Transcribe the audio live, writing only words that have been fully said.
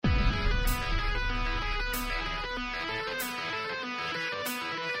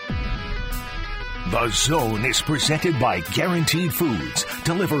The Zone is presented by Guaranteed Foods,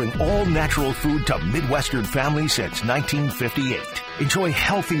 delivering all natural food to Midwestern families since 1958. Enjoy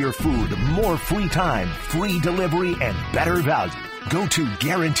healthier food, more free time, free delivery, and better value. Go to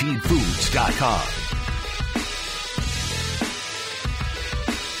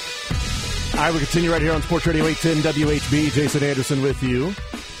GuaranteedFoods.com. All right, we continue right here on Sports Radio 810 WHB. Jason Anderson with you.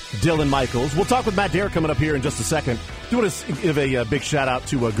 Dylan Michaels. We'll talk with Matt Derrick coming up here in just a second. Do want to give a big shout-out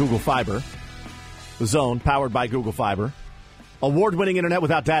to Google Fiber. The Zone, powered by Google Fiber. Award-winning internet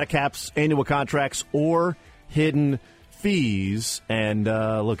without data caps, annual contracts, or hidden fees. And,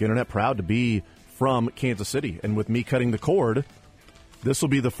 look, internet proud to be from Kansas City. And with me cutting the cord, this will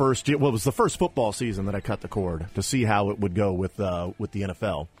be the first year. Well, it was the first football season that I cut the cord to see how it would go with the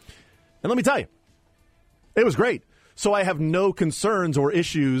NFL. And let me tell you, it was great. So I have no concerns or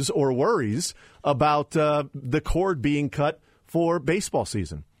issues or worries about the cord being cut for baseball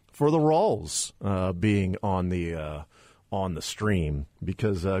season, for the Rawls being on the stream,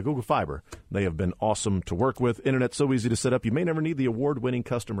 because Google Fiber, they have been awesome to work with. Internet so easy to set up, you may never need the award-winning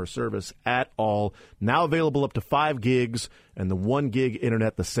customer service at all. Now available up to 5 gigs, and the 1 gig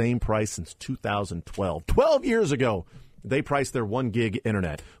internet the same price since 2012. 12 years ago, they priced their 1 gig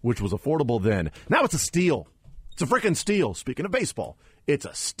internet, which was affordable then. Now it's a steal. It's a freaking steal. Speaking of baseball, it's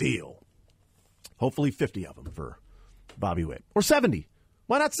a steal. Hopefully 50 of them for Bobby Witt. Or 70.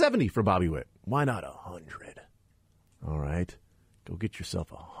 Why not 70 for Bobby Witt? Why not 100? All right. Go get yourself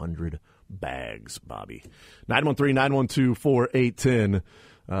 100 bags, Bobby. 913-912-4810.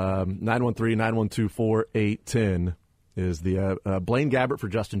 913-912-4810 is the Blaine Gabbert for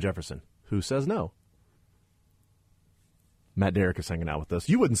Justin Jefferson. Who says no? Matt Derrick is hanging out with us.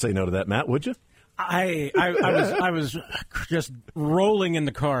 You wouldn't say no to that, Matt, would you? I was just rolling in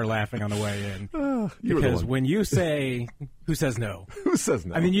the car laughing on the way in. Because when you say, who says no? Who says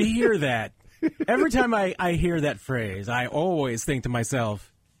no? I mean, you hear that. Every time I hear that phrase, I always think to myself,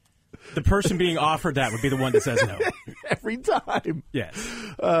 the person being offered that would be the one that says no. Every time. Yes.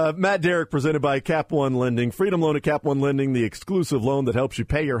 Matt Derrick, presented by Cap One Lending. Freedom Loan at Cap One Lending, the exclusive loan that helps you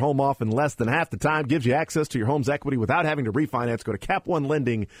pay your home off in less than half the time, gives you access to your home's equity without having to refinance. Go to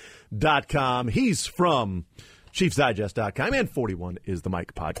CapOneLending.com. He's from ChiefsDigest.com, and 41 is the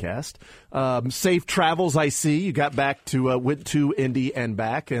Mike podcast. Safe travels, I see. You got back to, went to Indy and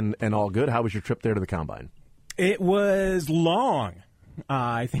back, and all good. How was your trip there to the Combine? It was long.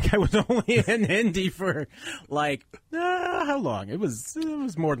 I think I was only in Indy for how long? It was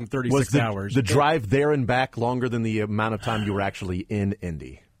more than 36 hours. The drive there and back longer than the amount of time you were actually in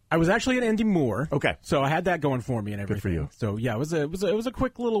Indy? I was actually in Indy more. Okay, so I had that going for me and everything. Good for you. So yeah, it was a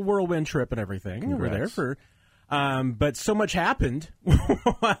quick little whirlwind trip and everything. Congrats. We were there for, but so much happened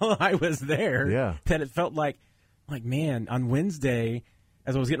while I was there that it felt like man, on Wednesday,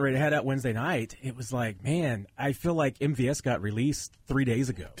 as I was getting ready to head out Wednesday night, it was like, man, I feel like MVS got released 3 days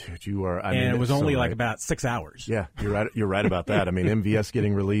ago. Dude, you are. I mean, it was only right. about 6 hours. Yeah, you're right. You're right about that. I mean, MVS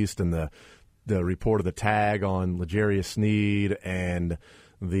getting released, and the report of the tag on L'Jarius Sneed, and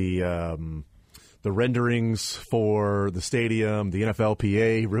the renderings for the stadium, the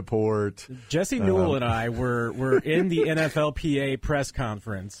NFLPA report. Jesse Newell and I were in the NFLPA press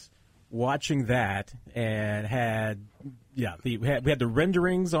conference watching that, and we had the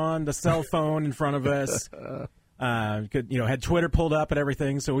renderings on the cell phone in front of us. Had Twitter pulled up and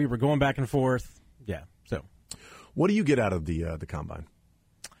everything, so we were going back and forth. Yeah. So, what do you get out of the Combine?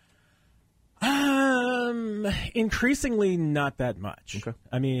 Increasingly not that much. Okay.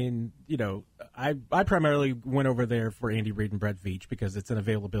 I mean, I primarily went over there for Andy Reid and Brett Veach because it's an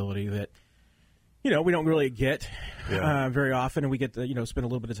availability that we don't really get very often, and we get to, spend a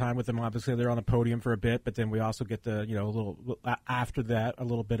little bit of time with them. Obviously, they're on a podium for a bit, but then we also get to, a little after that, a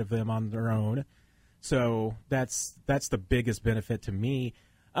little bit of them on their own. So that's the biggest benefit to me.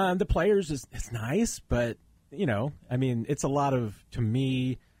 The players it's nice, but it's a lot of, to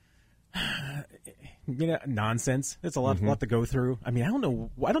me, nonsense. It's a lot to go through. I mean, I don't know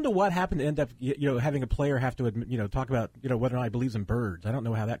what happened to end up, having a player have to admit, talk about, whether or not he believes in birds. I don't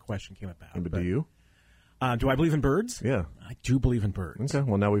know how that question came about. But do you? Do I believe in birds? Yeah. I do believe in birds. Okay.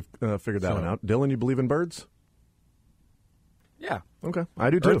 Well, now we've figured that one out. Dylan, you believe in birds? Yeah. Okay. I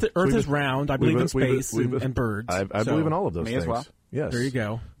do too. Earth is round. I believe in space and birds. I believe in all of those things. As well. Yes. There you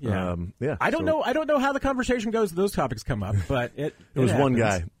go. Yeah. I don't know how the conversation goes. Those topics come up, but it was happens. one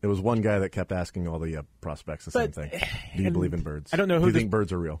guy. It was one guy that kept asking all the prospects the same thing. Do you believe in birds? I don't know who. Do you think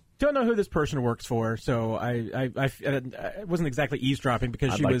birds are real? Don't know who this person works for, so I wasn't exactly eavesdropping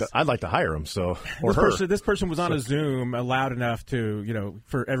because I'd like to hire him. So this person was on a Zoom loud enough to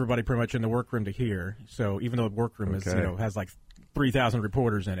for everybody pretty much in the workroom to hear. So even though the workroom is has like 3,000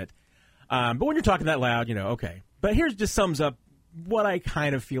 reporters in it. But when you're talking that loud, okay. But here's just sums up what I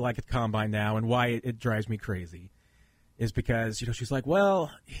kind of feel like at the Combine now and why it drives me crazy is because, she's like,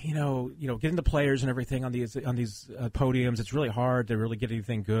 well, getting the players and everything on these podiums, it's really hard to really get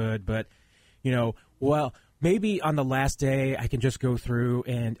anything good. But, well, maybe on the last day I can just go through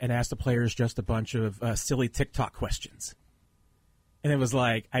and ask the players just a bunch of silly TikTok questions. And it was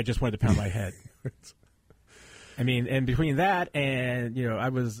like, I just wanted to pound my head. I mean, and between that and, I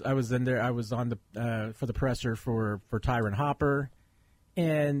was in there, I was on the for the presser for Tyron Hopper.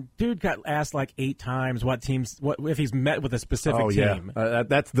 And dude got asked like 8 times what if he's met with a specific team.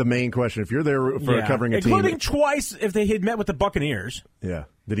 That's the main question. If you're there for covering a team. Including twice if they had met with the Buccaneers. Yeah.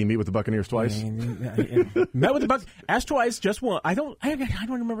 Did he meet with the Buccaneers twice? Met with the Buccaneers. Asked twice, just one. I don't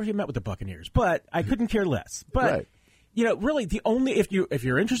remember if he met with the Buccaneers, but I couldn't care less. But, really, the only, if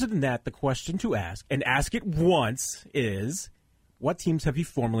you're interested in that, the question to ask, and ask it once, is what teams have you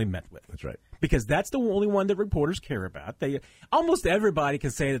formally met with? That's right. Because that's the only one that reporters care about. Almost everybody can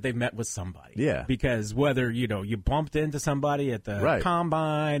say that they've met with somebody. Yeah. Because whether, you bumped into somebody at the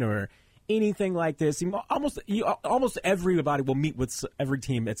Combine or anything like this, almost everybody will meet with every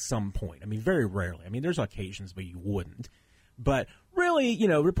team at some point. I mean, very rarely. I mean, there's occasions where you wouldn't. But really,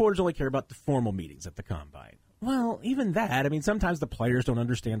 reporters only care about the formal meetings at the Combine. Well, even that, I mean, sometimes the players don't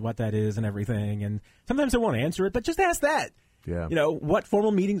understand what that is and everything, and sometimes they won't answer it, but just ask that. Yeah. What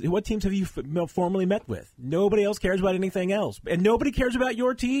formal meetings, what teams have you formally met with? Nobody else cares about anything else. And nobody cares about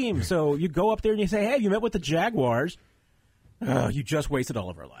your team. So you go up there and you say, hey, you met with the Jaguars. You just wasted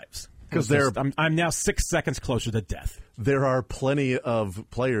all of our lives. Because I'm now 6 seconds closer to death. There are plenty of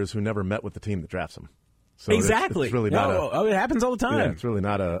players who never met with the team that drafts them. So exactly. It's really not it happens all the time. Yeah, it's really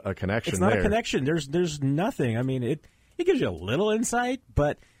not a connection. It's not a connection. There's nothing. I mean, it gives you a little insight,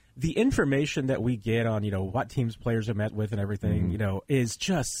 but the information that we get on, what teams players have met with and everything, is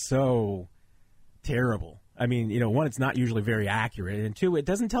just so terrible. I mean, one, it's not usually very accurate, and 2, it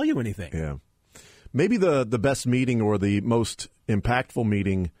doesn't tell you anything. Yeah. Maybe the best meeting or the most impactful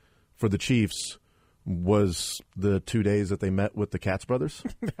meeting for the Chiefs was the 2 days that they met with the Katz brothers.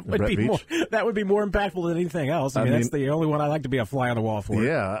 That would be more impactful than anything else. I mean, that's the only one I like to be a fly on the wall for.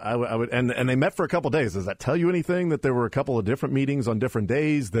 Yeah, I would. And they met for a couple of days. Does that tell you anything? That there were a couple of different meetings on different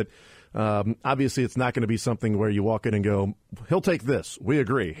days? That obviously it's not going to be something where you walk in and go, he'll take this. We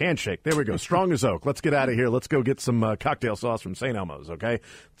agree. Handshake. There we go. Strong as oak. Let's get out of here. Let's go get some cocktail sauce from St. Elmo's. Okay,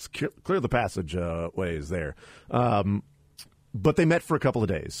 let's clear the passage ways there. But they met for a couple of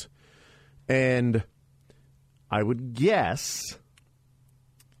days. And I would guess,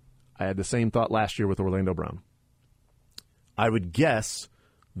 I had the same thought last year with Orlando Brown. I would guess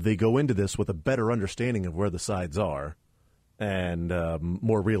they go into this with a better understanding of where the sides are and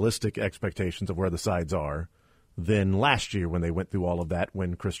more realistic expectations of where the sides are than last year when they went through all of that,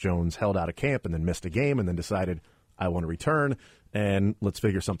 when Chris Jones held out of camp and then missed a game and then decided, I want to return and let's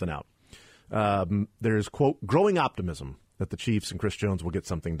figure something out. There's, quote, growing optimism that the Chiefs and Chris Jones will get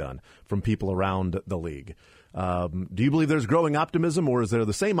something done from people around the league. Do you believe there's growing optimism, or is there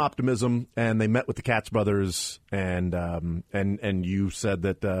the same optimism? And they met with the Katz brothers, and you said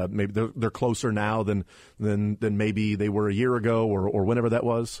that maybe they're closer now than maybe they were a year ago, or whenever that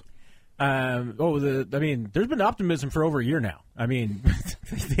was. There's been optimism for over a year now. I mean,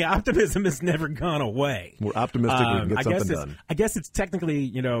 the optimism has never gone away. We're optimistic we can get something done. I guess it's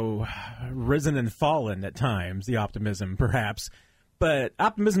technically, risen and fallen at times, the optimism, perhaps. But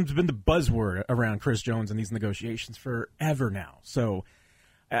optimism's been the buzzword around Chris Jones in these negotiations forever now. So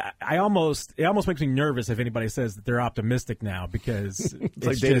it almost makes me nervous if anybody says that they're optimistic now, because it's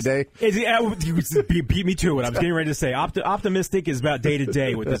like day to day. You beat me to it. I was getting ready to say optimistic is about day to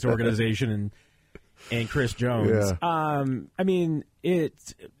day with this organization and Chris Jones. Yeah. I mean,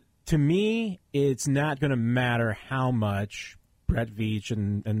 to me, it's not going to matter how much Brett Veach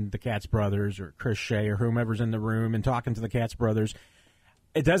and the Katz brothers or Chris Shea or whomever's in the room and talking to the Katz brothers.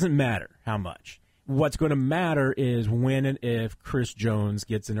 It doesn't matter how much. What's going to matter is when and if Chris Jones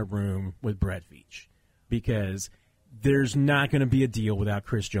gets in a room with Brett Veach, because there's not going to be a deal without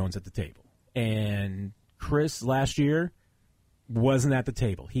Chris Jones at the table. And Chris last year wasn't at the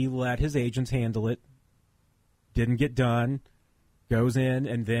table. He let his agents handle it, didn't get done, goes in,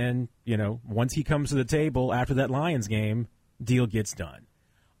 and then, once he comes to the table after that Lions game, deal gets done.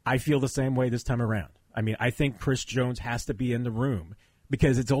 I feel the same way this time around. I mean, I think Chris Jones has to be in the room,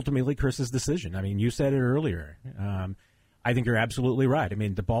 because it's ultimately Chris's decision. I mean, you said it earlier. I think you're absolutely right. I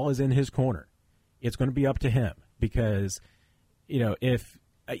mean, the ball is in his corner. It's going to be up to him, because,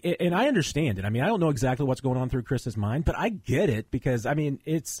 and I understand it. I mean, I don't know exactly what's going on through Chris's mind, but I get it, because, I mean,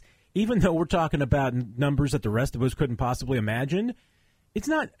 even though we're talking about numbers that the rest of us couldn't possibly imagine,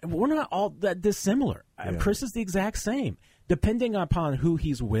 we're not all that dissimilar. Yeah. Chris is the exact same. Depending upon who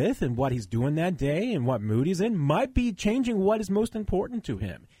he's with and what he's doing that day and what mood he's in, might be changing what is most important to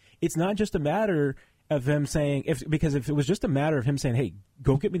him. It's not just a matter of him saying, because if it was just a matter of him saying, hey,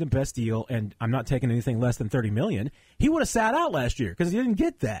 go get me the best deal and I'm not taking anything less than $30 million, he would have sat out last year because he didn't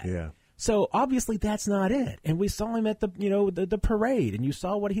get that. Yeah. So obviously that's not it. And we saw him at the parade, and you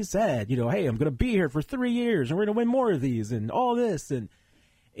saw what he said. Hey, I'm going to be here for 3 years, and we're going to win more of these, and all this, and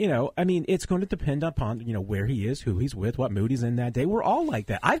it's going to depend upon where he is, who he's with, what mood he's in that day. We're all like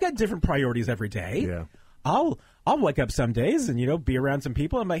that. I've got different priorities every day. Yeah. I'll wake up some days and be around some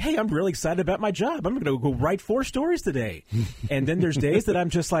people. I'm like, hey, I'm really excited about my job. I'm going to go write 4 stories today. And then there's days that I'm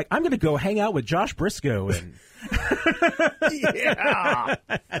just like, I'm going to go hang out with Josh Briscoe and. Yeah,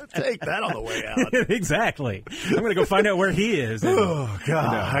 take that on the way out. Exactly. I'm going to go find out where he is. And, oh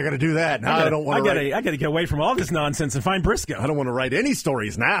God, I got to do that now. I got to get away from all this nonsense and find Briscoe. I don't want to write any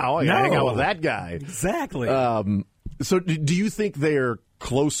stories now. I got to hang out with that guy. Exactly. So, do you think they're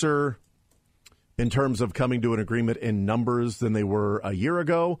closer in terms of coming to an agreement in numbers than they were a year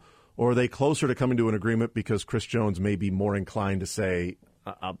ago, or are they closer to coming to an agreement because Chris Jones may be more inclined to say,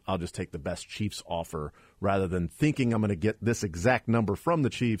 I'll just take the best Chiefs offer rather than thinking I'm going to get this exact number from the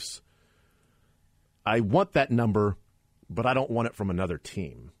Chiefs. I want that number, but I don't want it from another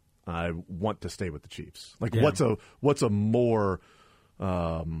team. I want to stay with the Chiefs. What's a more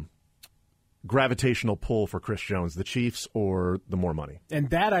gravitational pull for Chris Jones, the Chiefs or the more money? And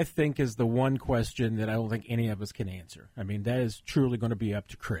that, I think, is the one question that I don't think any of us can answer. I mean, that is truly going to be up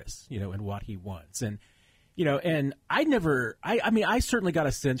to Chris, and what he wants. And and I certainly got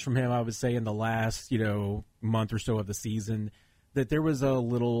a sense from him, I would say, in the last, month or so of the season that there was a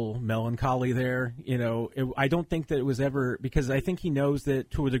little melancholy there. I don't think that it was ever, because I think he knows that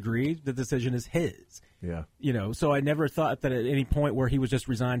to a degree the decision is his. Yeah. So I never thought that at any point where he was just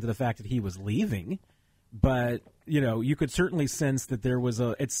resigned to the fact that he was leaving. But, you could certainly sense that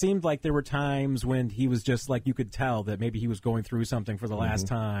it seemed like there were times when he was just like, you could tell that maybe he was going through something for the last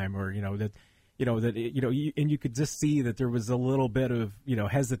time, or, and you could just see that there was a little bit of,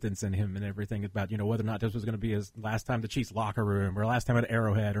 hesitance in him and everything about, whether or not this was going to be his last time at the Chiefs locker room or last time at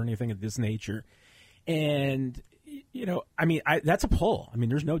Arrowhead or anything of this nature. And, that's a pull. I mean,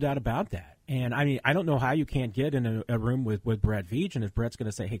 there's no doubt about that. And, I don't know how you can't get in a room with Brett Veach, and if Brett's going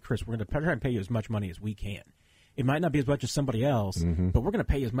to say, hey, Chris, we're going to try and pay you as much money as we can. It might not be as much as somebody else, but we're going to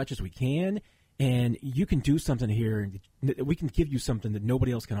pay you as much as we can. And you can do something here. We can give you something that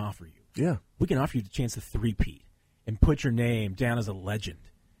nobody else can offer you. Yeah. We can offer you the chance to three-peat and put your name down as a legend,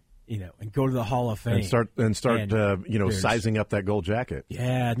 and go to the Hall of Fame. And start sizing up that gold jacket.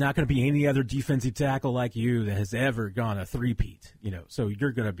 Yeah, not going to be any other defensive tackle like you that has ever gone a three-peat, So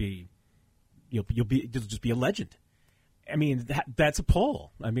you're going to be, you'll just be a legend. I mean, that's a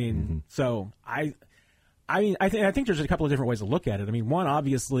pull. I mean, so I think there's a couple of different ways to look at it. I mean, one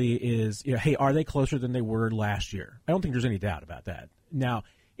obviously is, hey, are they closer than they were last year? I don't think there's any doubt about that. Now,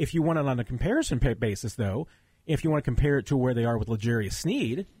 if you want it on a comparison basis, though, if you want to compare it to where they are with L'Jarius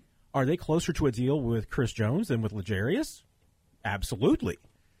Sneed, are they closer to a deal with Chris Jones than with L'Jarius? Absolutely.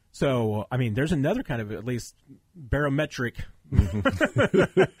 So, I mean, there's another kind of at least barometric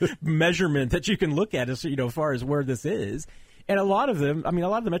measurement that you can look at as far as where this is. And a lot of the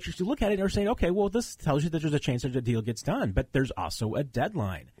metrics you look at it are saying, okay, well, this tells you that there's a chance that the deal gets done, but there's also a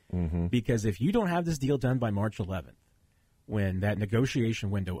deadline. Because if you don't have this deal done by March 11th, when that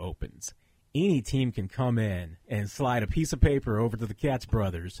negotiation window opens, any team can come in and slide a piece of paper over to the Katz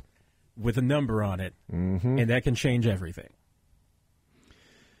brothers with a number on it, and that can change everything.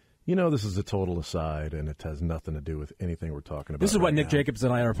 This is a total aside, and it has nothing to do with anything we're talking about. This is what Nick Jacobs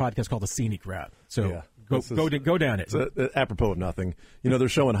and I on our podcast call the scenic route. So go down it. It's apropos of nothing. They're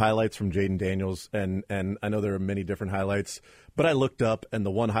showing highlights from Jaden Daniels, and I know there are many different highlights, but I looked up, and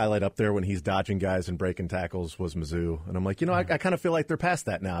the one highlight up there when he's dodging guys and breaking tackles was Mizzou, and I'm like, I kind of feel like they're past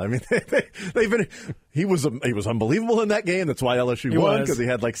that now. I mean, he was unbelievable in that game. That's why LSU won, because he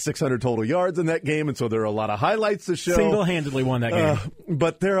had like 600 total yards in that game, and so there are a lot of highlights to show. Single-handedly won that game.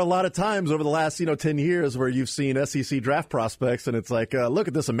 But there are a lot of times over the last 10 years where you've seen SEC draft prospects, and it's like, look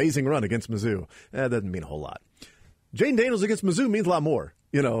at this amazing run against Mizzou. That doesn't mean a whole lot. Jaden Daniels against Mizzou means a lot more,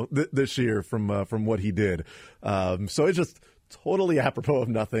 this year from what he did. So it's just totally apropos of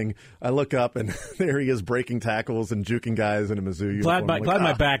nothing. I look up, and there he is breaking tackles and juking guys in a Mizzou uniform. Glad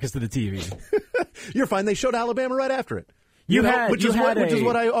my back is to the TV. You're fine. They showed Alabama right after it. Which is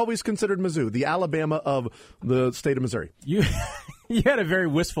what I always considered Mizzou, the Alabama of the state of Missouri. You had a very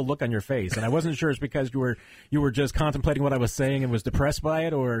wistful look on your face, and I wasn't sure it's because you were just contemplating what I was saying and was depressed by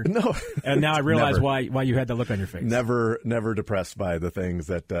it, or no. And now I realize why you had that look on your face. Never depressed by the things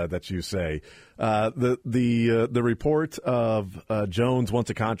that you say. The report of Jones wants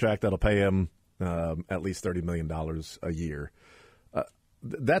a contract that'll pay him at least $30 million a year.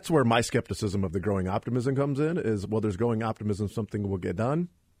 That's where my skepticism of the growing optimism comes in, is, well, there's growing optimism something will get done,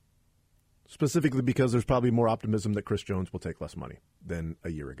 specifically because there's probably more optimism that Chris Jones will take less money than a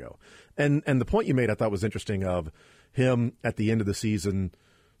year ago. And the point you made I thought was interesting, of him at the end of the season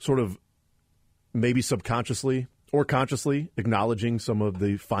sort of maybe subconsciously or consciously acknowledging some of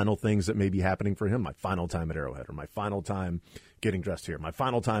the final things that may be happening for him. My final time at Arrowhead, or my final time getting dressed here, my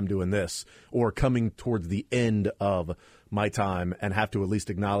final time doing this, or coming towards the end of my time, and have to at least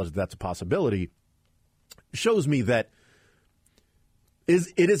acknowledge that's a possibility, shows me that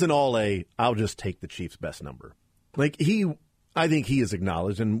it isn't all I'll just take the Chiefs' best number. Like, I think he has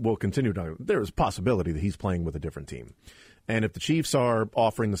acknowledged, and will continue to, there is a possibility that he's playing with a different team. And if the Chiefs are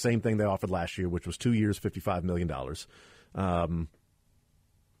offering the same thing they offered last year, which was 2 years, $55 million,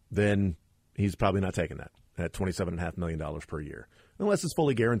 then he's probably not taking that at $27.5 million per year, unless it's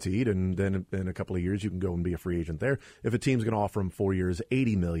fully guaranteed, and then in a couple of years you can go and be a free agent there. If a team's going to offer him 4 years,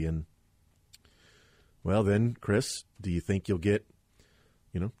 $80 million, well then, Chris, do you think you'll get,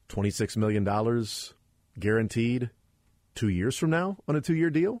 $26 million guaranteed 2 years from now on a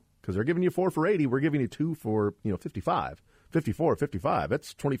 2-year deal? Because they're giving you 4 for 80, we're giving you 2 for 55. 54, 55.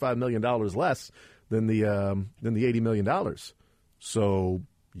 That's $25 million less than the $80 million. So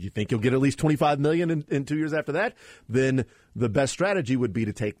you think you'll get at least $25 million in 2 years after that? Then the best strategy would be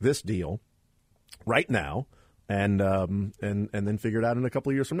to take this deal right now and then figure it out in a couple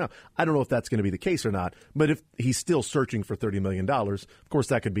of years from now. I don't know if that's going to be the case or not, but if he's still searching for $30 million, of course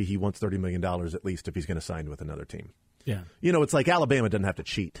that could be he wants $30 million at least if he's going to sign with another team. Yeah. It's like Alabama doesn't have to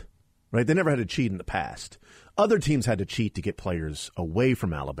cheat. Right? They never had to cheat in the past. Other teams had to cheat to get players away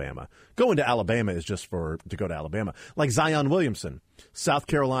from Alabama. Going to Alabama is just to go to Alabama. Like Zion Williamson, South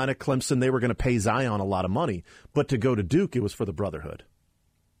Carolina, Clemson, they were going to pay Zion a lot of money, but to go to Duke, it was for the brotherhood.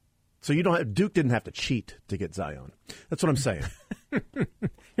 So Duke didn't have to cheat to get Zion. That's what I'm saying.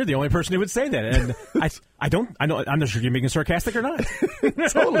 You're the only person who would say that, and I'm not sure you're being sarcastic or not.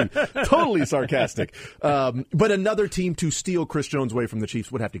 totally sarcastic. But another team to steal Chris Jones away from the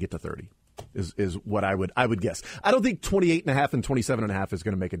Chiefs would have to get to 30. Is what I would guess. I don't think 28.5 and 27.5 is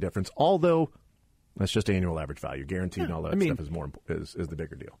going to make a difference. Although that's just annual average value, guaranteed, and all that stuff is more is the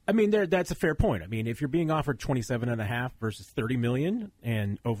bigger deal. I mean, that's a fair point. I mean, if you're being offered 27.5 versus $30 million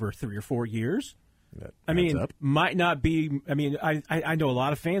and over 3 or 4 years. Might not be. I mean, I know a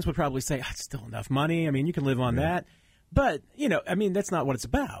lot of fans would probably say, it's still enough money. I mean, you can live on that. But, that's not what it's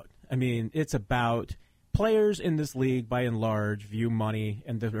about. I mean, it's about players in this league, by and large, view money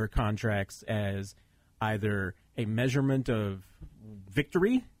and their contracts as either a measurement of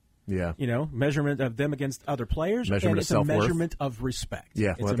victory. Yeah. Measurement of them against other players. Measurement and it's of self-worth. A measurement of respect.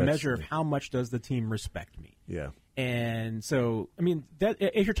 Yeah. It's a measure of how much does the team respect me. Yeah. And so, I mean, that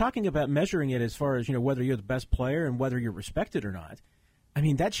if you're talking about measuring it as far as, whether you're the best player and whether you're respected or not, I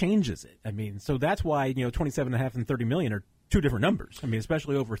mean, that changes it. I mean, so that's why, 27.5 and 30 million are two different numbers. I mean,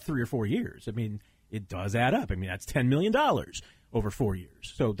 especially over 3 or 4 years. I mean, it does add up. I mean, that's $10 million over 4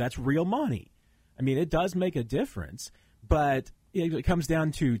 years. So that's real money. I mean, it does make a difference, but it comes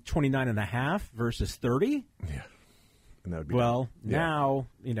down to 29.5 versus 30. Yeah. And that would be now,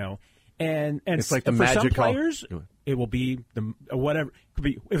 and it's like the for magic some players, it will be whatever. It could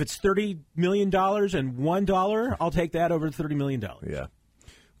be if it's $30 million and $1, I'll take that over $30 million. Yeah,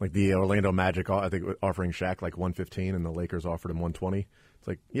 like the Orlando Magic, I think offering Shaq like $115, and the Lakers offered him $120. It's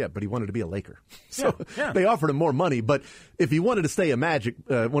like, yeah, but he wanted to be a Laker, so they offered him more money. But if he wanted to stay a Magic,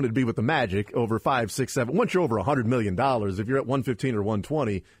 wanted to be with the Magic over 5, 6, 7. Once you're over $100 million, if you're at $115 or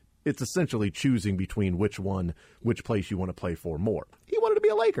 $120. It's essentially choosing between which place you want to play for more. He wanted to be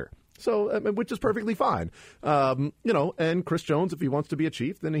a Laker, so which is perfectly fine. And Chris Jones, if he wants to be a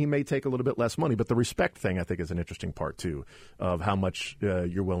Chief, then he may take a little bit less money. But the respect thing, I think, is an interesting part, too, of how much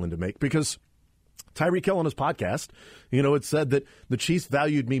you're willing to make. Because Tyreek Hill on his podcast, it said that the Chiefs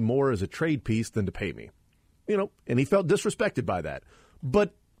valued me more as a trade piece than to pay me. And he felt disrespected by that.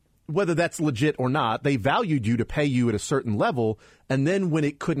 But whether that's legit or not, they valued you to pay you at a certain level, and then when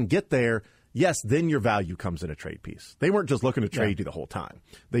it couldn't get there, yes, then your value comes in a trade piece. They weren't just looking to trade you the whole time.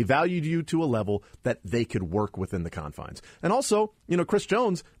 They valued you to a level that they could work within the confines. And also, Chris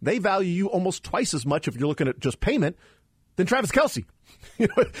Jones, they value you almost twice as much if you're looking at just payment than Travis Kelce.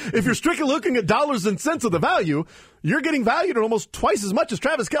 If you're strictly looking at dollars and cents of the value, you're getting valued at almost twice as much as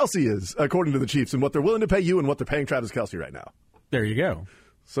Travis Kelce is, according to the Chiefs, and what they're willing to pay you and what they're paying Travis Kelce right now. There you go.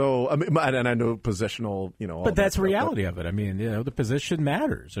 So, I mean, and I know positional, all but that's the reality stuff, of it. I mean, the position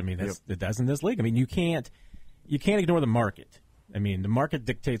matters. I mean, it does in this league. I mean, you can't ignore the market. I mean, the market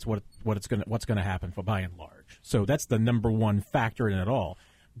dictates what's going to happen by and large. So that's the number one factor in it all.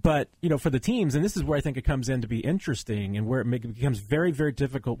 But, for the teams, and this is where I think it comes in to be interesting and where it becomes very, very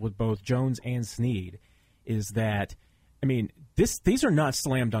difficult with both Jones and Snead, is that, I mean, these are not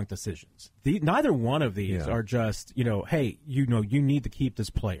slam dunk decisions. Neither one of these are just, hey, you need to keep this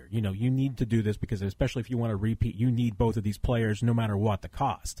player. You need to do this because especially if you want to repeat, you need both of these players no matter what the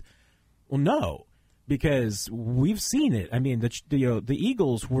cost. Well, no, because we've seen it. I mean, the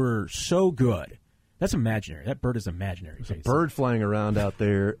Eagles were so good. That's imaginary. That bird is imaginary. There's a bird flying around out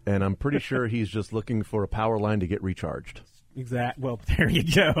there, and I'm pretty sure he's just looking for a power line to get recharged. Exactly. Well, there you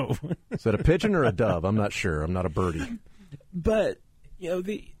go. Is that a pigeon or a dove? I'm not sure. I'm not a birdie. But,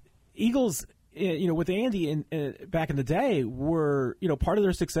 the Eagles, with Andy back in the day were, part of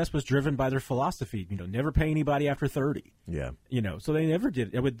their success was driven by their philosophy, never pay anybody after 30. Yeah. So they never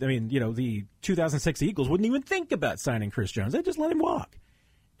did. The 2006 Eagles wouldn't even think about signing Chris Jones. They just let him walk.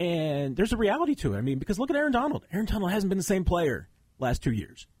 And there's a reality to it. I mean, because look at Aaron Donald. Aaron Donald hasn't been the same player last 2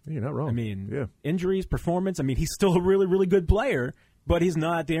 years. You're not wrong. I mean, injuries, performance. I mean, he's still a really, really good player, but he's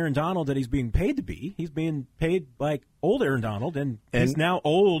not the Aaron Donald that he's being paid to be. He's being paid like old Aaron Donald, and he's now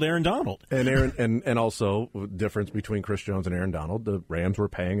old Aaron Donald. And and also difference between Chris Jones and Aaron Donald. The Rams were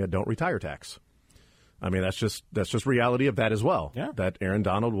paying a don't retire tax. I mean, that's just reality of that as well. Yeah. That Aaron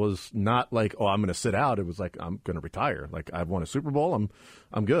Donald was not like, oh, I'm going to sit out. It was like, I'm going to retire. Like, I've won a Super Bowl.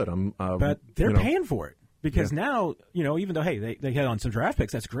 I'm good. But they're paying for it because now, even though, hey, they hit on some draft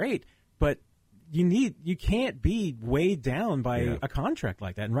picks, that's great. But you can't be weighed down by a contract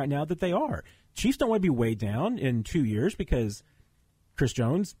like that. And right now that they are, Chiefs don't want to be weighed down in 2 years because Chris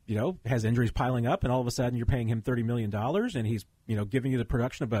Jones, has injuries piling up, and all of a sudden you're paying him $30 million, and he's, giving you the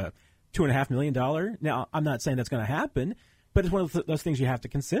production of a $2.5 million. Now, I'm not saying that's going to happen, but it's one of those things you have to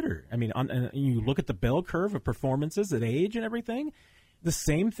consider. I mean, you look at the bell curve of performances at age and everything. The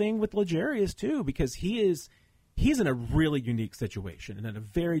same thing with L'Jarius too, because he's in a really unique situation and in a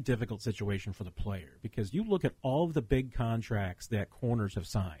very difficult situation for the player. Because you look at all of the big contracts that corners have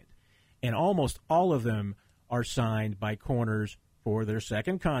signed, and almost all of them are signed by corners for their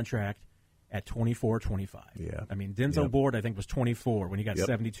second contract at 24, 25. Yeah. I mean, Denzel Ward, I think, was 24 when he got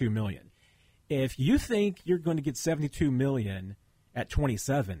 $72 million. If you think you're going to get $72 million at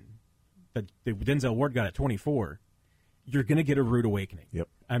 27, but Denzel Ward got at 24, you're going to get a rude awakening. Yep.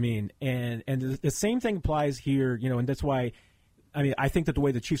 I mean, and the same thing applies here, and that's why, I mean, I think that the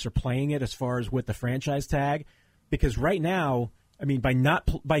way the Chiefs are playing it as far as with the franchise tag, because right now, I mean,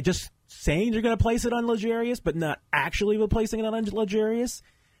 by just saying they're going to place it on L'Jarius, but not actually placing it on L'Jarius,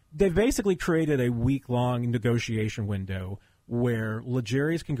 they've basically created a week-long negotiation window where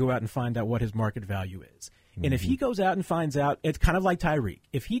L'Jarius can go out and find out what his market value is. Mm-hmm. And if he goes out and finds out, it's kind of like Tyreek.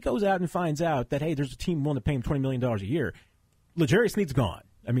 If he goes out and finds out that, hey, there's a team willing to pay him $20 million a year, L'Jarius Snead's gone.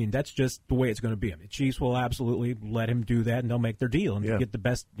 I mean, that's just the way it's going to be. I mean, Chiefs will absolutely let him do that, and they'll make their deal and get the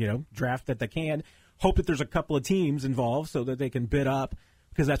best, draft that they can. Hope that there's a couple of teams involved so that they can bid up,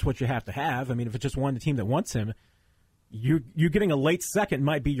 because that's what you have to have. I mean, if it's just one team that wants him, you getting a late second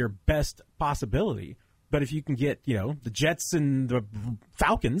might be your best possibility. But if you can get, the Jets and the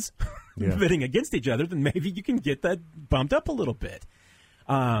Falcons bidding against each other, then maybe you can get that bumped up a little bit.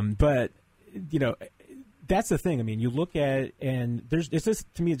 But that's the thing. I mean, you look at it, and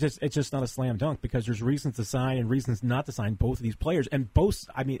it's just not a slam dunk, because there's reasons to sign and reasons not to sign both of these players, and both,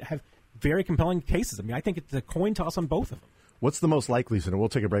 I mean, have very compelling cases. I mean, I think it's a coin toss on both of them. What's the most likely scenario? We'll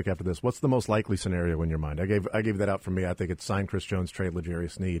take a break after this. What's the most likely scenario in your mind? I gave that out for me. I think it's sign Chris Jones, trade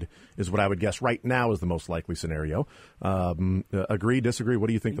L'Jarius Snead is what I would guess right now is the most likely scenario. Agree, disagree? What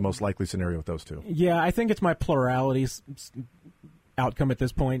do you think the most likely scenario with those two? Yeah, I think it's my plurality outcome at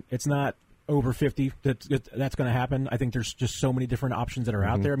this point. It's not over 50 that's going to happen. I think there's just so many different options that are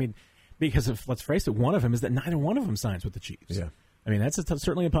out there. I mean, because if, let's face it, one of them is that neither one of them signs with the Chiefs. Yeah. I mean, that's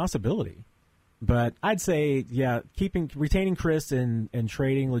certainly a possibility. But I'd say, retaining Chris and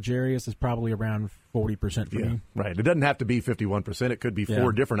trading L'Jarius is probably around 40% for me. Right. It doesn't have to be 51%. It could be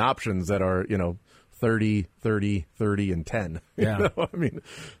four different options that are, 30, 30, 30, and 10. Yeah. I mean,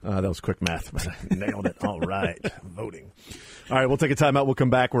 that was quick math, but I nailed it. All right. Voting. All right, we'll take a timeout. We'll come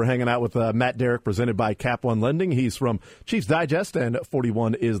back. We're hanging out with Matt Derrick, presented by Cap One Lending. He's from Chiefs Digest, and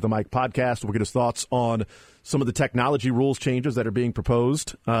 41 is the Mike podcast. We'll get his thoughts on some of the technology rules changes that are being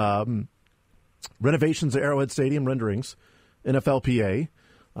proposed. renovations at Arrowhead Stadium, renderings, NFLPA,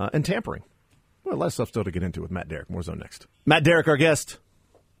 and tampering. Well, a lot of stuff still to get into with Matt Derrick. More Zone next. Matt Derrick, our guest.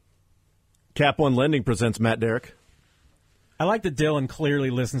 Cap One Lending presents Matt Derrick. I like that Dylan clearly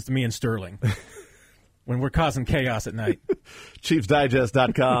listens to me and Sterling when we're causing chaos at night.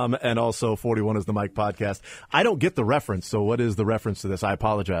 ChiefsDigest.com and also 41 is the Mike podcast. I don't get the reference, so what is the reference to this? I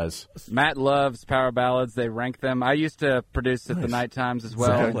apologize. Matt loves power ballads. They rank them. I used to produce at the night times as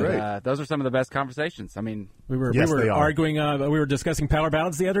well. Exactly. Those are some of the best conversations. I mean, we were arguing. We were discussing power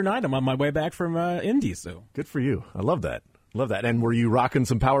ballads the other night. I'm on my way back from Indy. So good for you. I love that. Love that. And were you rocking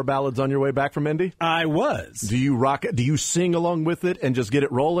some power ballads on your way back from Indy? I was. Do you sing along with it and just get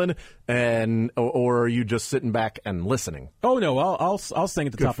it rolling, or are you just sitting back and listening? Oh no, I'll sing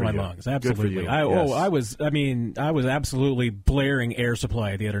at the top of my lungs. Absolutely. I was absolutely blaring Air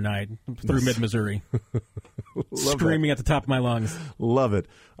Supply the other night through mid-Missouri. Screaming at the top of my lungs. Love it.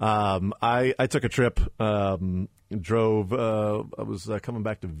 I took a trip, drove, I was coming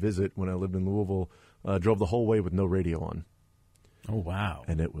back to visit when I lived in Louisville, drove the whole way with no radio on. Oh, wow.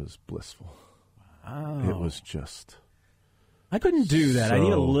 And it was blissful. Wow. It was just... I couldn't do that. I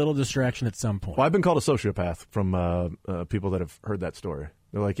need a little distraction at some point. Well, I've been called a sociopath from people that have heard that story.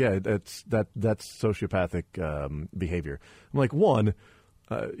 They're like, yeah, that's sociopathic behavior. I'm like, one,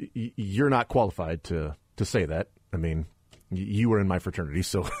 you're not qualified to say that. I mean, you were in my fraternity,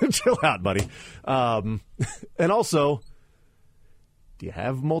 so chill out, buddy. And also... Do you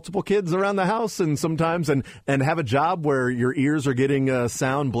have multiple kids around the house and sometimes and have a job where your ears are getting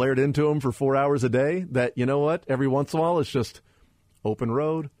sound blared into them for 4 hours a day that, you know what, every once in a while it's just open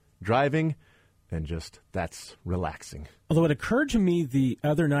road, driving, and just that's relaxing. Although it occurred to me the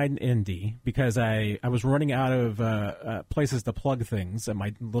other night in Indy, because I was running out of places to plug things at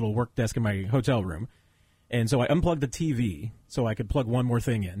my little work desk in my hotel room, and so I unplugged the TV so I could plug one more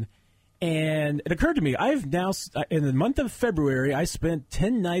thing in. And it occurred to me, I've now, in the month of February, I spent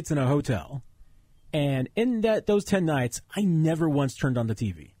 10 nights in a hotel. And in those 10 nights, I never once turned on the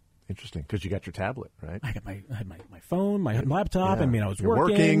TV. Interesting, because you got your tablet, right? I had my phone, my laptop. Yeah. I mean, I was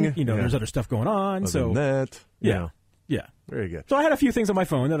working. You know, there's other stuff going on. Other than that, yeah. Very good. So I had a few things on my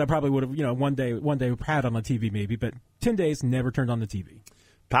phone that I probably would have, one day had on the TV maybe, but 10 days, never turned on the TV.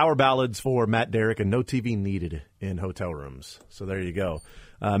 Power ballads for Matt Derrick and no TV needed in hotel rooms. So there you go.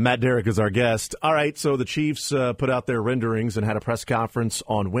 Matt Derrick is our guest. All right, so the Chiefs put out their renderings and had a press conference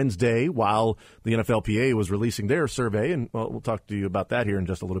on Wednesday while the NFLPA was releasing their survey, and we'll talk to you about that here in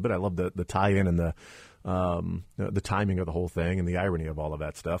just a little bit. I love the tie-in and the timing of the whole thing and the irony of all of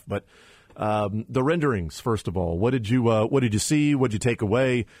that stuff. But the renderings, first of all, what did you see? What did you take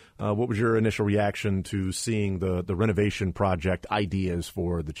away? What was your initial reaction to seeing the renovation project ideas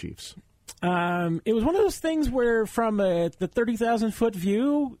for the Chiefs? It was one of those things where from the 30,000-foot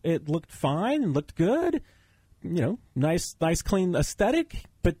view, it looked fine and looked good. Nice, clean aesthetic.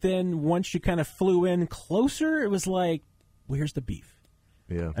 But then once you kind of flew in closer, it was like, where's the beef?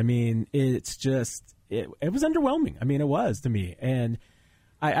 Yeah. I mean, it's just it was underwhelming. I mean, it was to me, and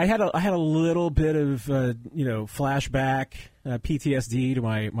I had a little bit of flashback PTSD to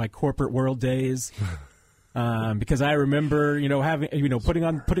my corporate world days. Because I remember, having, putting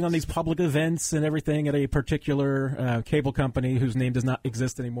on these public events and everything at a particular cable company whose name does not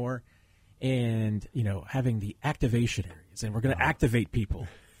exist anymore, and having the activation areas, and we're going to activate people,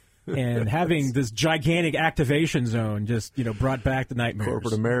 and having this gigantic activation zone just brought back the nightmares.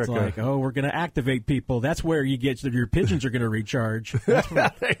 Corporate America. It's like, we're going to activate people. That's where you get your pigeons are going to recharge. There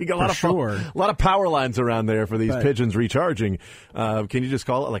you go. A lot of power lines around there for these pigeons recharging. Can you just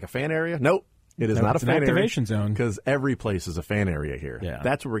call it like a fan area? Nope. It is not a fan activation zone because every place is a fan area here. Yeah.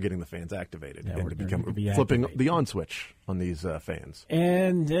 That's where we're getting the fans activated and to become flipping activated. the on switch on these fans.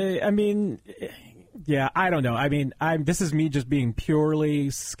 And I don't know. I mean, this is me just being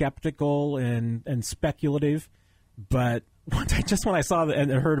purely skeptical and speculative. But when I saw and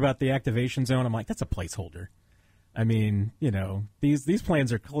heard about the activation zone, I'm like, that's a placeholder. I mean, these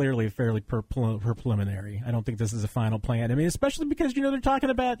plans are clearly fairly preliminary. I don't think this is a final plan. I mean, especially because, they're talking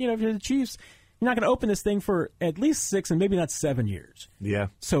about, if you're the Chiefs, you're not going to open this thing for at least 6 and maybe not 7 years. Yeah.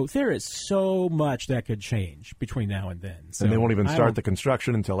 So there is so much that could change between now and then. So and they won't even start the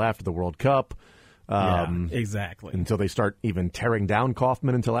construction until after the World Cup. Exactly. Until they start even tearing down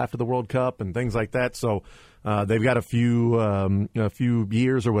Kaufman until after the World Cup and things like that. So they've got a few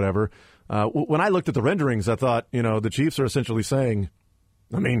years or whatever. When I looked at the renderings, I thought, the Chiefs are essentially saying,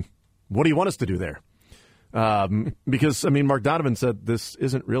 I mean, what do you want us to do there? Because, Mark Donovan said this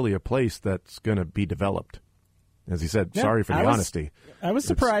isn't really a place that's going to be developed. As he said, sorry for the honesty. I was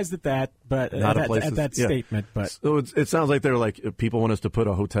surprised at that, but at that statement. But so it sounds like they're like, if people want us to put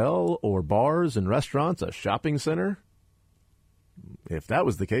a hotel or bars and restaurants, a shopping center. If that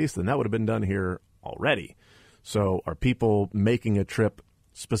was the case, then that would have been done here already. So are people making a trip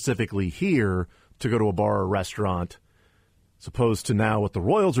specifically here to go to a bar or restaurant, as opposed to now what the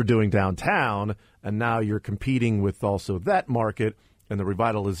Royals are doing downtown, and now you're competing with also that market and the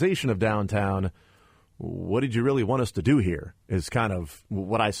revitalization of downtown? What did you really want us to do here is kind of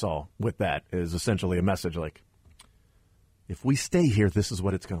what I saw with that, is essentially a message like, if we stay here, this is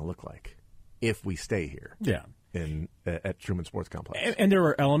what it's going to look like. If we stay here. Yeah. At Truman Sports Complex. And there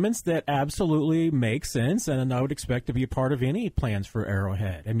are elements that absolutely make sense, and I would expect to be a part of any plans for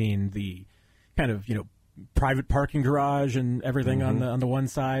Arrowhead. I mean, the kind of, private parking garage and everything on the one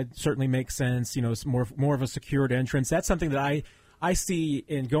side certainly makes sense. It's more of a secured entrance. That's something that I see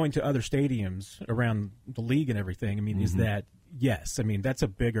in going to other stadiums around the league and everything. I mean, is that, yes, I mean, that's a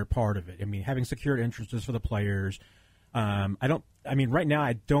bigger part of it. I mean, having secured entrances for the players. Right now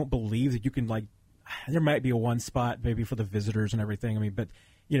I don't believe that you can, there might be a one spot maybe for the visitors and everything. I mean, but,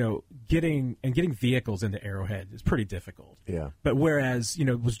 getting vehicles into Arrowhead is pretty difficult. Yeah. But whereas,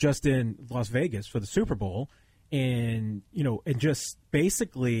 it was just in Las Vegas for the Super Bowl and just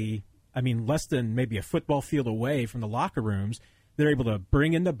basically, less than maybe a football field away from the locker rooms, they're able to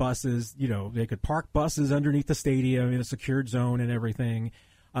bring in the buses. They could park buses underneath the stadium in a secured zone and everything.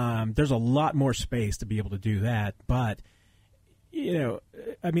 There's a lot more space to be able to do that. But,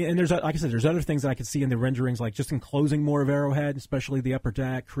 and there's, like I said, there's other things that I could see in the renderings, like just enclosing more of Arrowhead, especially the upper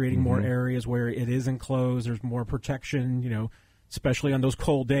deck, creating more areas where it is enclosed. There's more protection, especially on those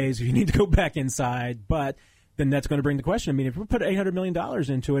cold days if you need to go back inside. But then that's going to bring the question. If we put $800 million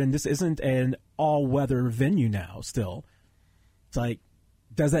into it, and this isn't an all-weather venue now still, it's like,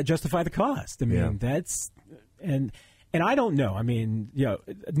 does that justify the cost? That's – and I don't know.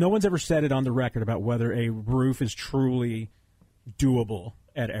 No one's ever said it on the record about whether a roof is truly doable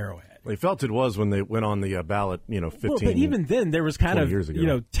at Arrowhead. They felt it was when they went on the ballot, 15 But even then, there was kind of, years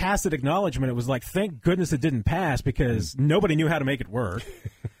ago. Tacit acknowledgement. It was like, thank goodness it didn't pass because nobody knew how to make it work.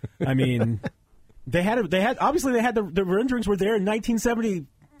 They had the renderings were there in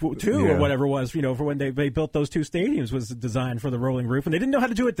 1972 or whatever it was, for when they built those two stadiums, was designed for the rolling roof, and they didn't know how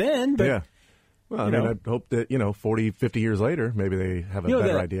to do it then. But, yeah. Well, I hope that, 40, 50 years later, maybe they have a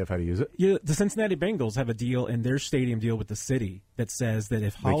better idea of how to use it. The Cincinnati Bengals have a deal in their stadium deal with the city that says that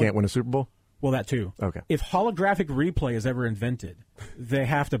if they can't win a Super Bowl? Well, that too. Okay. If holographic replay is ever invented, they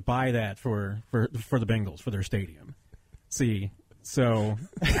have to buy that for the Bengals for their stadium. See, so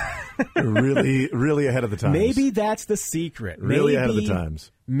really, really ahead of the times. Maybe that's the secret. Really ahead of the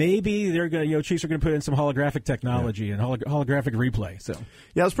times. Maybe they're going to, Chiefs are going to put in some holographic technology and holographic replay. So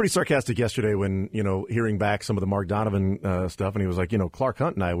yeah, I was pretty sarcastic yesterday when hearing back some of the Mark Donovan stuff, and he was like, Clark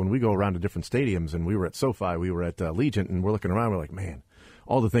Hunt and I, when we go around to different stadiums, and we were at SoFi, we were at Allegiant, and we're looking around, we're like, man,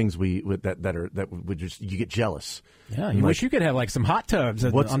 all the things that would just, you get jealous. Yeah, you wish you could have some hot tubs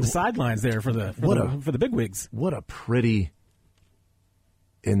on the sidelines there for the bigwigs. What a pretty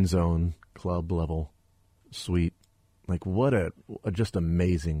end zone club level suite. What just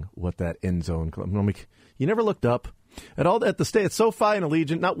amazing what that end zone club. You never looked up at the state at SoFi and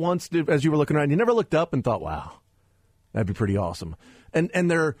Allegiant, not once as you were looking around. You never looked up and thought, wow, that'd be pretty awesome.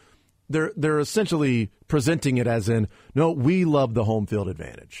 And they're essentially presenting it as in, no, we love the home field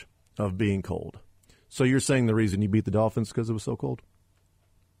advantage of being cold. So you're saying the reason you beat the Dolphins because it was so cold?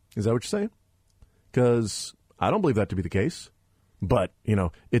 Is that what you're saying? Because I don't believe that to be the case. But,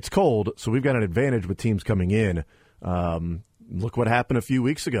 it's cold, so we've got an advantage with teams coming in. Look what happened a few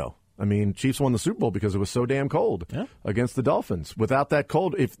weeks ago. Chiefs won the Super Bowl because it was so damn cold against the Dolphins. Without that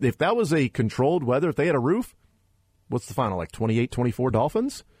cold, if that was a controlled weather, if they had a roof, what's the final, 28-24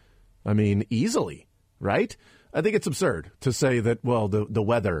 Dolphins? Easily, right? I think it's absurd to say that, well, the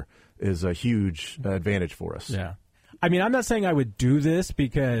weather is a huge advantage for us. Yeah. I'm not saying I would do this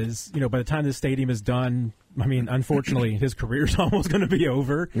because, by the time this stadium is done, unfortunately, his career's almost going to be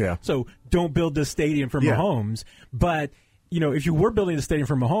over. Yeah. So don't build this stadium for Mahomes. But, if you were building the stadium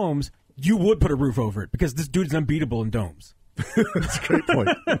for Mahomes, you would put a roof over it because this dude's unbeatable in domes. That's a great point.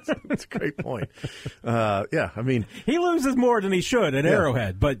 That's a great point. He loses more than he should at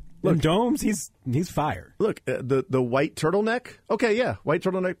Arrowhead, but in domes, he's fire. Look, the white turtleneck. Okay, yeah, white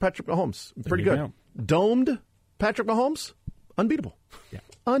turtleneck Patrick Mahomes, pretty good. Go. Domed Patrick Mahomes, unbeatable. Yeah,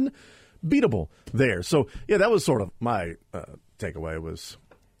 unbeatable there. So yeah, that was sort of my takeaway. Was,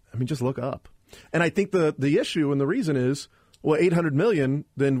 just look up, and I think the issue and the reason is, well, $800 million,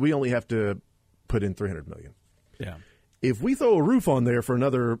 then we only have to put in $300 million. Yeah. If we throw a roof on there for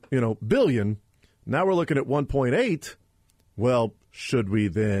another, $1 billion, Now we're looking at 1.8. Well, should we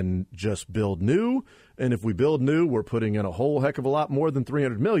then just build new? And if we build new, we're putting in a whole heck of a lot more than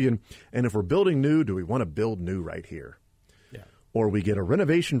 $300 million. And if we're building new, do we want to build new right here? Yeah. Or we get a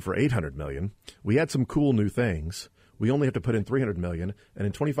renovation for $800 million. We had some cool new things. We only have to put in $300 million. And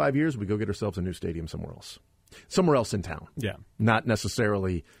in 25 years, we go get ourselves a new stadium somewhere else. Somewhere else in town. Yeah. Not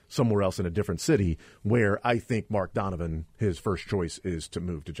necessarily somewhere else in a different city where I think Mark Donovan, his first choice is to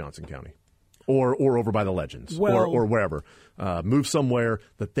move to Johnson County. Or over by the Legends, or wherever. Move somewhere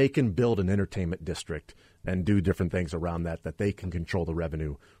that they can build an entertainment district and do different things around that they can control the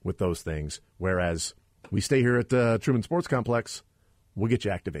revenue with those things. Whereas we stay here at Truman Sports Complex, we'll get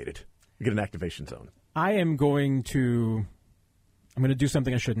you activated. You get an activation zone. I'm going to do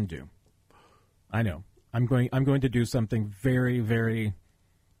something I shouldn't do. I know. I'm going to do something very, very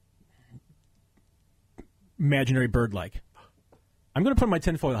imaginary bird-like. I'm going to put on my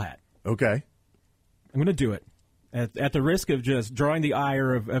tinfoil hat. Okay. I'm going to do it at the risk of just drawing the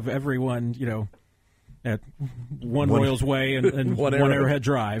ire of everyone, at one Royals Way and one Arrowhead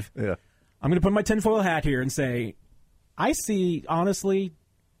Drive. Yeah. I'm going to put my tinfoil hat here and say, I see, honestly,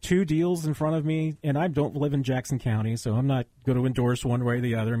 2 deals in front of me, and I don't live in Jackson County, so I'm not going to endorse one way or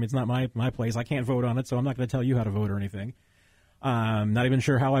the other. I mean, it's not my place. I can't vote on it, so I'm not going to tell you how to vote or anything. Not even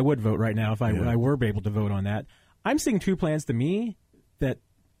sure how I would vote right now if I were able to vote on that. I'm seeing 2 plans to me that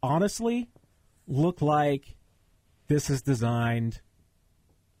honestly look like this is designed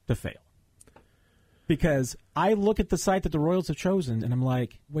to fail. Because I look at the site that the Royals have chosen, and I'm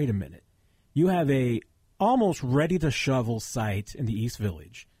like, wait a minute. You have a almost ready-to-shovel site in the East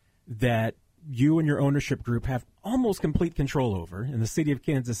Village that you and your ownership group have almost complete control over, and the city of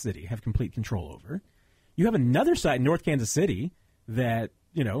Kansas City have complete control over. You have another site in North Kansas City that,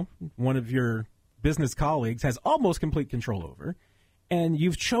 one of your business colleagues has almost complete control over. And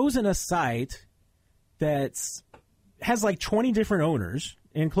you've chosen a site that has like 20 different owners,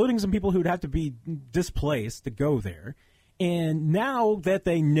 including some people who'd have to be displaced to go there. And now that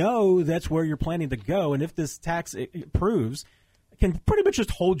they know that's where you're planning to go, and if this tax approves, can pretty much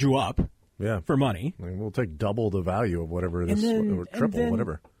just hold you up for money. I mean, we'll take double the value of whatever this, or triple,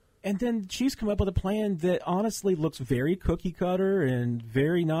 whatever. And then she's come up with a plan that honestly looks very cookie cutter and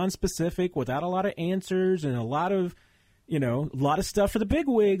very nonspecific, without a lot of answers and a lot of stuff for the big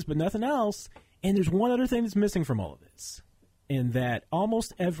wigs, but nothing else. And there's one other thing that's missing from all of this, in that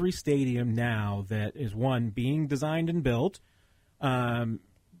almost every stadium now that is being designed and built,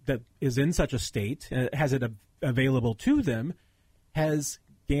 that is in such a state, has it available to them, has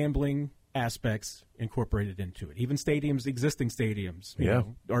gambling aspects incorporated into it. Even existing stadiums,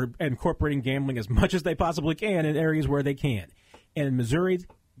 are incorporating gambling as much as they possibly can in areas where they can. And in Missouri,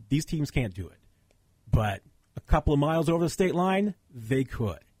 these teams can't do it. But a couple of miles over the state line, they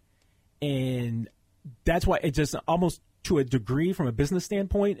could. And that's why it just almost to a degree from a business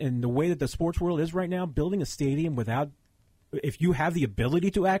standpoint and the way that the sports world is right now, building a stadium if you have the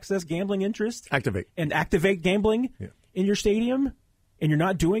ability to access gambling interest. Activate gambling in your stadium and you're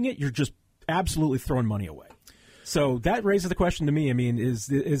not doing it, you're just absolutely throwing money away. So that raises the question to me. I mean, is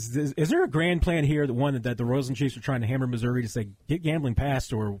there a grand plan here, the one that the Royals and Chiefs are trying to hammer Missouri to say, get gambling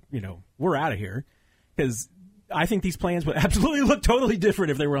passed or, we're out of here? Because I think these plans would absolutely look totally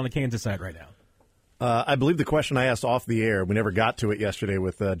different if they were on the Kansas side right now. I believe the question I asked off the air, we never got to it yesterday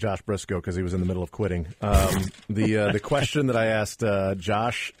with Josh Briscoe because he was in the middle of quitting. The question that I asked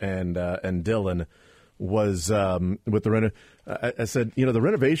Josh and Dylan was with the I said, the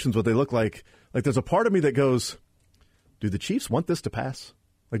renovations, what they look like there's a part of me that goes, do the Chiefs want this to pass?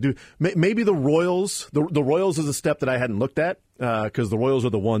 Maybe the Royals, the Royals is a step that I hadn't looked at because the Royals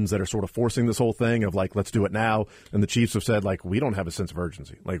are the ones that are sort of forcing this whole thing of let's do it now. And the Chiefs have said we don't have a sense of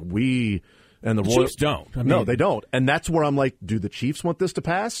urgency. And the Royals Chiefs don't. No, they don't. And that's where I'm like, do the Chiefs want this to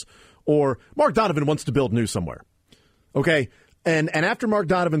pass? Or Mark Donovan wants to build new somewhere. Okay. And after Mark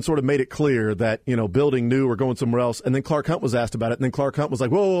Donovan sort of made it clear that, building new or going somewhere else, and then Clark Hunt was asked about it, and then Clark Hunt was like,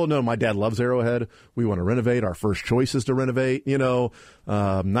 whoa, no, my dad loves Arrowhead. We want to renovate. Our first choice is to renovate.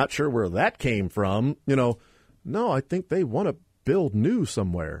 Not sure where that came from. No, I think they want to build new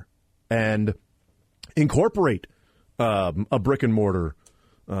somewhere and incorporate a brick and mortar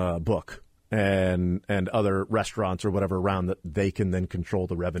book and other restaurants or whatever around that they can then control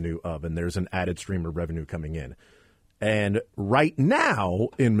the revenue of, and there's an added stream of revenue coming in. And right now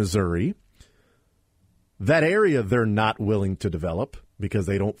in Missouri, that area they're not willing to develop because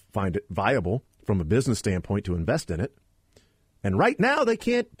they don't find it viable from a business standpoint to invest in it. And right now they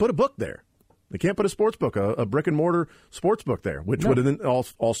can't put a book there. They can't put a sports book, a brick-and-mortar sports book there, which would then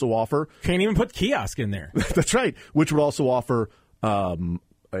also offer... Can't even put kiosk in there. That's right, which would also offer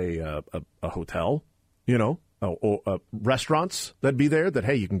a hotel, restaurants that'd be there that,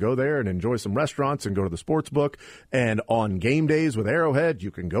 hey, you can go there and enjoy some restaurants and go to the sports book. And on game days with Arrowhead, you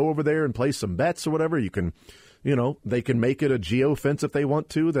can go over there and place some bets or whatever. You can, they can make it a geo fence if they want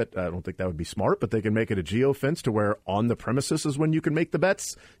to. That I don't think that would be smart, but they can make it a geo fence to where on the premises is when you can make the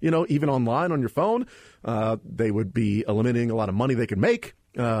bets, even online on your phone. They would be eliminating a lot of money they can make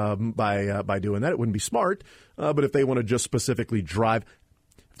by doing that. It wouldn't be smart. But if they want to just specifically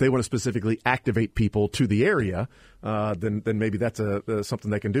they want to specifically activate people to the area, then maybe that's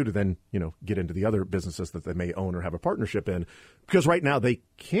something they can do to then, get into the other businesses that they may own or have a partnership in. Because right now they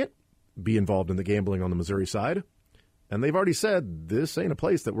can't be involved in the gambling on the Missouri side. And they've already said this ain't a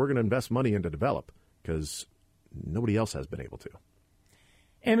place that we're going to invest money in to develop because nobody else has been able to.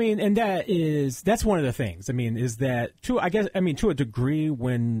 I mean, and that's one of the things. I mean, is that to a degree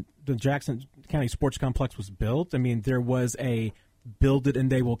when the Jackson County Sports Complex was built, I mean, there was a build it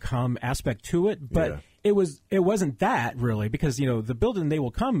and they will come aspect to it, but it wasn't that really, because the build it and they will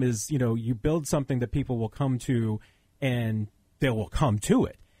come is you build something that people will come to and they will come to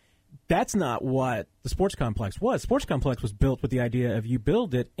it. That's not what the sports complex was. Sports complex was built with the idea of you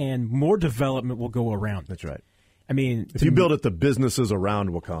build it and more development will go around. That's right. I mean, if you build it, the businesses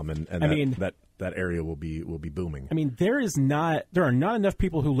around will come, and that area will be booming. I mean, there are not enough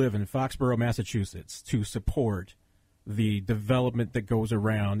people who live in Foxborough, Massachusetts, to support the development that goes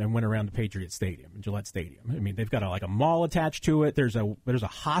around and went around the Patriot Stadium and Gillette Stadium. I mean, they've got a mall attached to it. There's a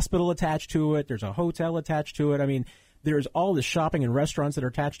hospital attached to it. There's a hotel attached to it. I mean, there's all the shopping and restaurants that are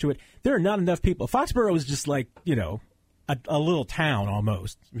attached to it. There are not enough people. Foxborough is just like a little town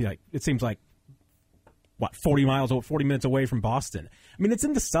almost. It seems like 40 minutes away from Boston. I mean, it's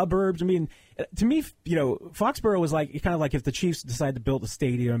in the suburbs. I mean, to me, Foxborough was kind of like if the Chiefs decided to build a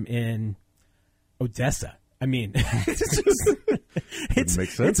stadium in Odessa. I mean,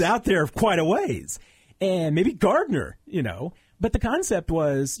 it's out there quite a ways. And maybe Gardner, But the concept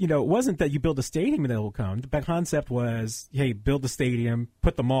was, it wasn't that you build a stadium and it will come. The concept was, hey, build the stadium,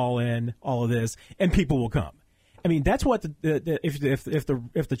 put the mall in, all of this, and people will come. I mean, that's what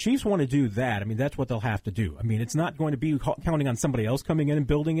if the Chiefs want to do that, I mean, that's what they'll have to do. I mean, it's not going to be counting on somebody else coming in and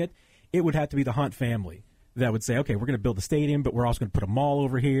building it. It would have to be the Hunt family that would say, okay, we're going to build a stadium, but we're also going to put a mall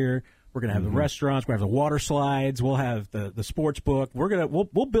over here. We're going to have the restaurants. We're going to have the water slides. We'll have the sports book.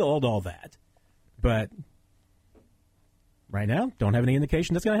 We'll build all that. But right now, don't have any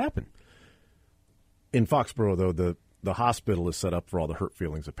indication that's going to happen. In Foxborough, though, the hospital is set up for all the hurt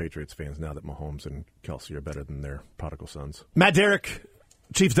feelings of Patriots fans now that Mahomes and Kelsey are better than their prodigal sons. Matt Derrick,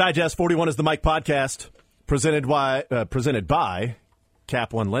 Chiefs Digest 41 is the Mike podcast, presented by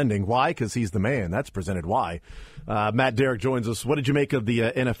Cap One Lending. Why? Because he's the man. That's presented why. Matt Derrick joins us. What did you make of the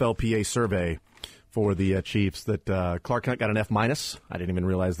NFLPA survey for the Chiefs that Clark Hunt got an F-? I didn't even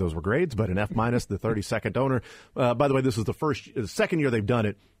realize those were grades, but an F-, the 32nd owner. By the way, this is the second year they've done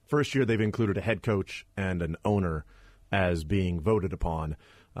it. First year they've included a head coach and an owner as being voted upon.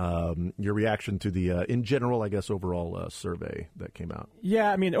 Your reaction to the, in general, I guess, overall survey that came out?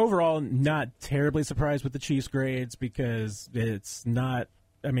 Yeah, I mean, overall, not terribly surprised with the Chiefs' grades because it's not.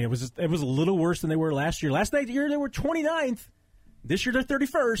 I mean, it was a little worse than they were last year. Last year they were 29th. This year they're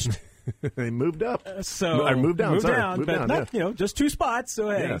 31st. They moved up. Moved down, but not, yeah. Just 2 spots. So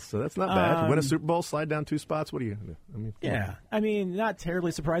hey, yeah, so that's not bad. Win a Super Bowl, slide down 2 spots. What do you? I mean, yeah, I mean, not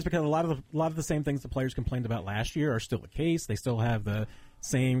terribly surprised because a lot of the same things the players complained about last year are still the case. They still have the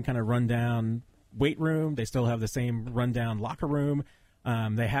same kind of rundown weight room. They still have the same rundown locker room.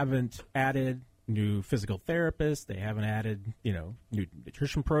 They haven't added new physical therapists. They haven't added new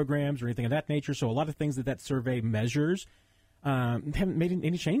nutrition programs or anything of that nature. So a lot of things that survey measures haven't made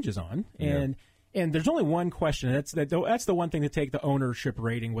any changes on. And there's only one question. That's the one thing to take the ownership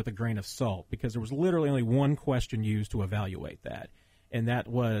rating with a grain of salt, because there was literally only one question used to evaluate that. And that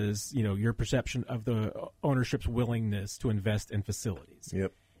was, your perception of the ownership's willingness to invest in facilities.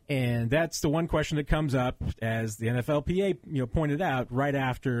 Yep. And that's the one question that comes up, as the NFLPA, pointed out right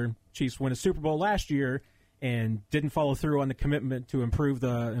after Chiefs won a Super Bowl last year and didn't follow through on the commitment to improve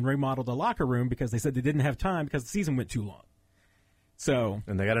and remodel the locker room because they said they didn't have time because the season went too long.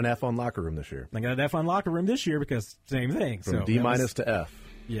 And they got an F on locker room this year. They got an F on locker room this year because same thing. From D- to F.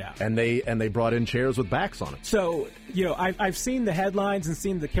 Yeah. And they brought in chairs with backs on it. So, I've seen the headlines and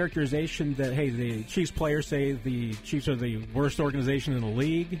seen the characterization that, hey, the Chiefs players say the Chiefs are the worst organization in the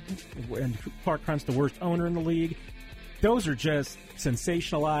league and Clark Hunt's the worst owner in the league. Those are just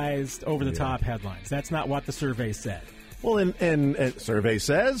sensationalized, over-the-top headlines. That's not what the survey said. Well, and survey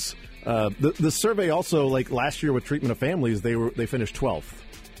says the survey also, like last year with treatment of families, they finished 12th.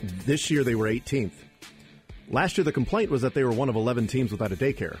 This year they were 18th. Last year, the complaint was that they were one of 11 teams without a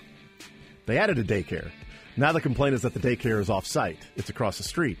daycare. They added a daycare. Now the complaint is that the daycare is off-site. It's across the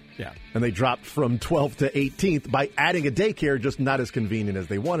street. Yeah. And they dropped from 12th to 18th by adding a daycare, just not as convenient as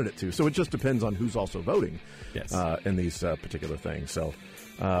they wanted it to. So it just depends on who's also voting in these particular things. So,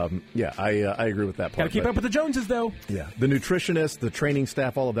 I agree with that part. Got to keep up with the Joneses, though. Yeah. The nutritionists, the training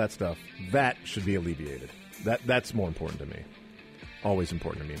staff, all of that stuff, that should be alleviated. That's more important to me. Always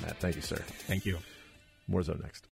important to me, Matt. Thank you, sir. Thank you. More Zone next.